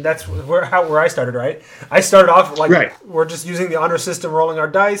 I mean, that's where I started, right? I started off we're just using the honor system, rolling our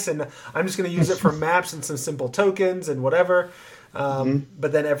dice, and I'm just going to use it for maps and some simple tokens and whatever.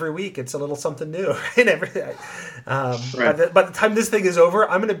 But then every week it's a little something new, right? By the time this thing is over,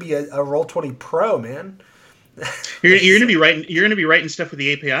 I'm going to be a Roll20 pro, man. You're going to be writing. You're going to be writing stuff with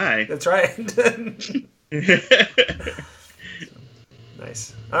the API. That's right.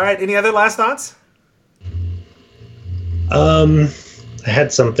 Nice. All right. Any other last thoughts? I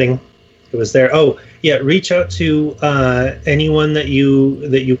had something. It was there. Oh, yeah. Reach out to anyone that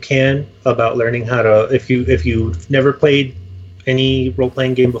you can about learning how to. If you've never played any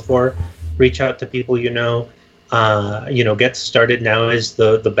role-playing game before, reach out to people get started. Now is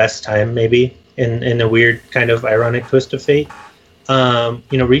the best time, maybe, in a weird kind of ironic twist of fate.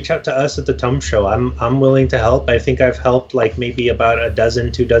 Reach out to us at the Tome Show. I'm willing to help. I think I've helped maybe about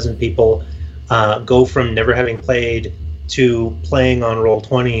 2 dozen people go from never having played to playing on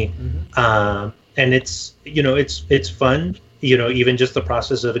Roll20. And it's fun, even just the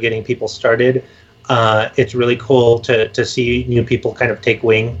process of getting people started. It's really cool to see new people kind of take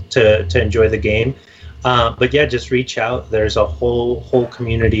wing to enjoy the game. But yeah, just reach out. There's a whole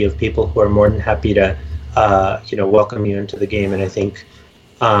community of people who are more than happy to welcome you into the game. And I think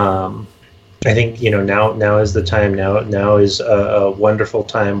now is the time. Now is a wonderful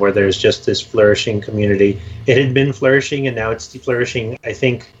time where there's just this flourishing community. It had been flourishing, and now it's flourishing, I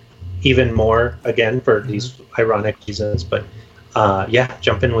think, even more again for these ironic reasons. But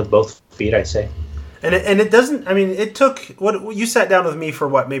jump in with both feet, I say. And it doesn't. I mean, it took what you sat down with me for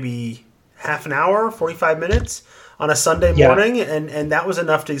maybe half an hour, 45 minutes on a Sunday morning, and that was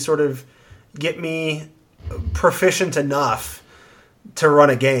enough to sort of get me proficient enough to run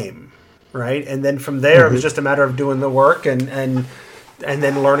a game, right? And then from there, it was just a matter of doing the work and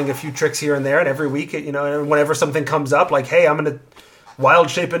then learning a few tricks here and there. And every week, and whenever something comes up, like, hey, I'm going to wild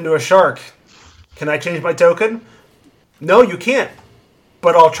shape into a shark. Can I change my token? No, you can't.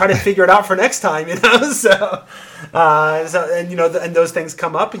 But I'll try to figure it out for next time, So and those things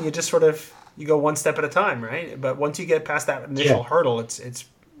come up, and you just sort of you go one step at a time, right? But once you get past that initial hurdle, it's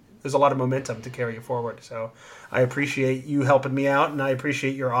there's a lot of momentum to carry you forward. So I appreciate you helping me out, and I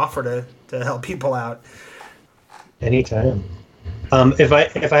appreciate your offer to help people out. Anytime. If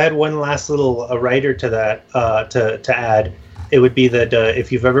I had one last little writer to that to add, it would be that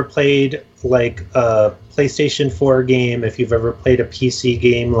if you've ever played like a PlayStation 4 game, if you've ever played a PC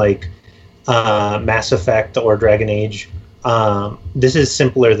game like Mass Effect or Dragon Age, this is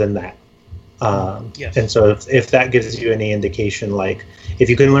simpler than that. Yes. And so if that gives you any indication, like if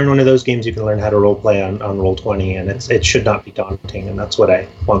you can learn one of those games, you can learn how to role play on Roll20, and it should not be daunting, and that's what I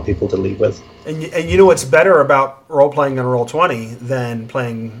want people to leave with. And you know what's better about role-playing on Roll20 than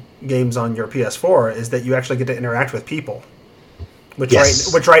playing games on your PS4 is that you actually get to interact with people, which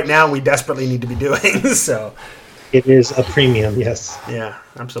right now we desperately need to be doing. So it is a premium, yes. Yeah,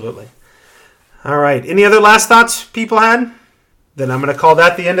 absolutely. All right. Any other last thoughts people had? Then I'm going to call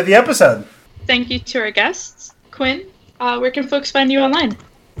that the end of the episode. Thank you to our guests. Quinn, where can folks find you online?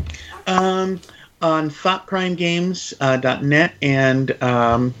 On thoughtprimegames.net and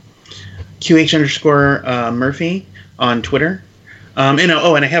QH_Murphy on Twitter. And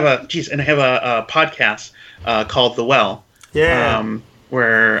I have a podcast called The Well. Yeah.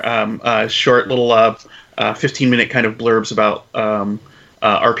 Where short little 15-minute kind of blurbs about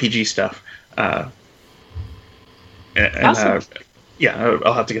RPG stuff. Awesome.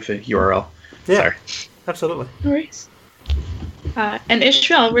 I'll have to get the URL. Yeah, sorry. Absolutely. No worries. And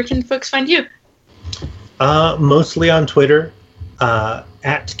Ishmael, where can folks find you? Mostly on Twitter,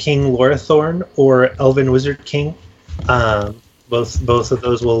 at King Lorathorn or Elven Wizard King. Both of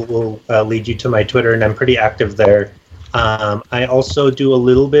those will lead you to my Twitter, and I'm pretty active there. I also do a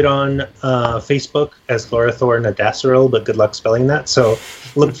little bit on Facebook as Lorathorn Adasaril, but good luck spelling that. So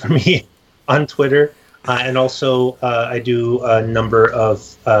look for me on Twitter. And also, I do a number of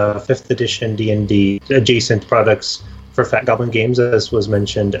 5th edition D&D adjacent products for Fat Goblin Games, as was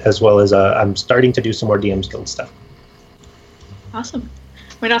mentioned, as well as I'm starting to do some more DMs Guild stuff. Awesome.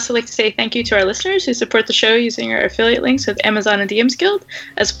 We'd also like to say thank you to our listeners who support the show using our affiliate links with Amazon and DMs Guild,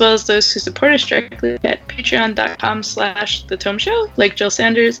 as well as those who support us directly at patreon.com/The Tome Show, like Jill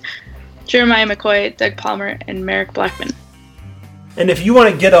Sanders, Jeremiah McCoy, Doug Palmer, and Merrick Blackman. And if you want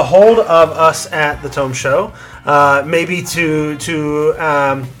to get a hold of us at The Tome Show, maybe to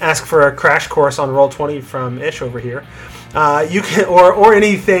ask for a crash course on Roll20 from Ish over here, you can, or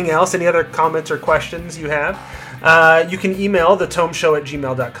anything else, any other comments or questions you have, you can email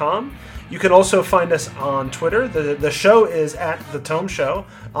thetomeshow@gmail.com. You can also find us on Twitter. The show is at The Tome Show.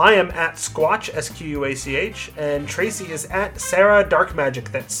 I am at Squatch, SQUACH, and Tracy is at Sarah Dark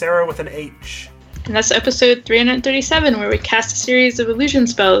Magic. That's Sarah with an H. And that's episode 337, where we cast a series of illusion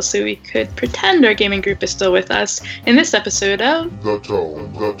spells so we could pretend our gaming group is still with us. In this episode of The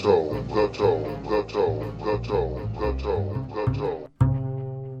Tome, The Tome, The Tome, The Tome, The Tome, The Tome, The Tome.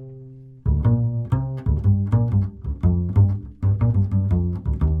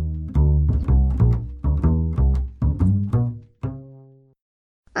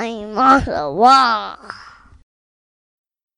 I'm on the wall.